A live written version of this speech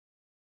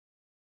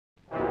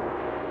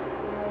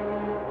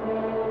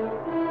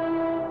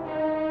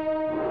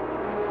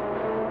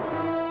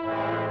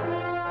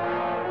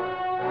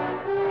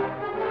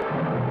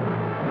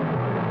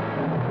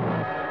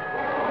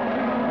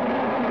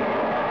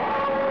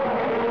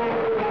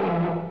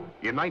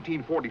In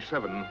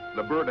 1947,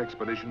 the Byrd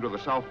expedition to the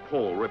South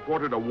Pole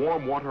reported a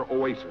warm water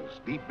oasis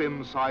deep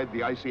inside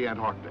the icy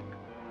Antarctic.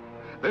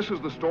 This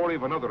is the story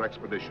of another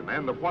expedition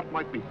and of what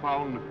might be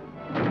found,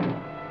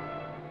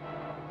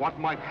 what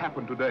might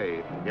happen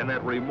today in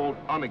that remote,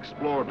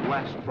 unexplored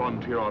last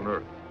frontier on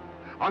Earth.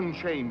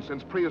 Unchanged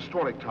since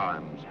prehistoric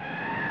times,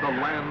 the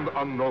land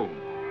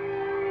unknown.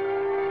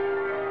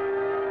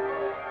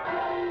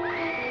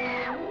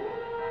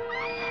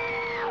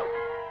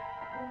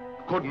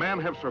 Could man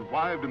have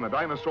survived in the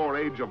dinosaur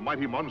age of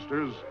mighty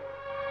monsters?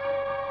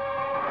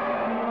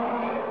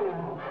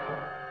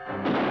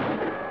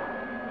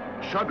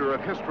 Shudder at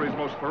history's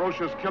most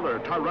ferocious killer,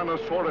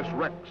 Tyrannosaurus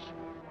Rex.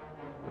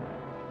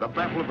 The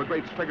battle of the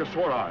great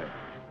Stegosauri.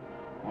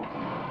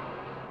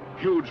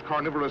 Huge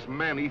carnivorous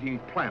man-eating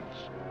plants.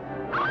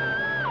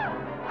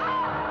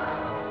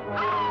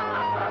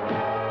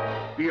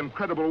 The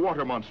incredible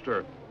water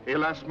monster,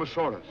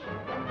 Elasmosaurus.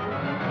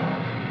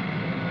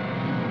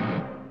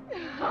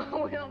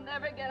 We'll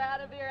never get out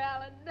of here,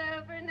 Alan.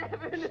 Never,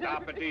 never, never.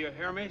 Stop it, do you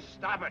hear me?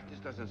 Stop it. This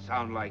doesn't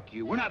sound like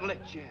you. We're not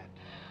lit yet.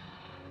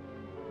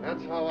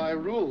 That's how I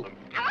rule them.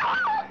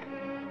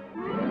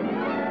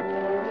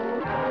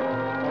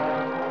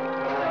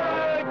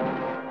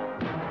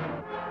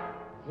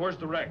 Where's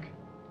the wreck?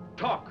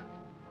 Talk.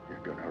 You're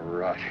gonna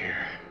rot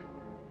here.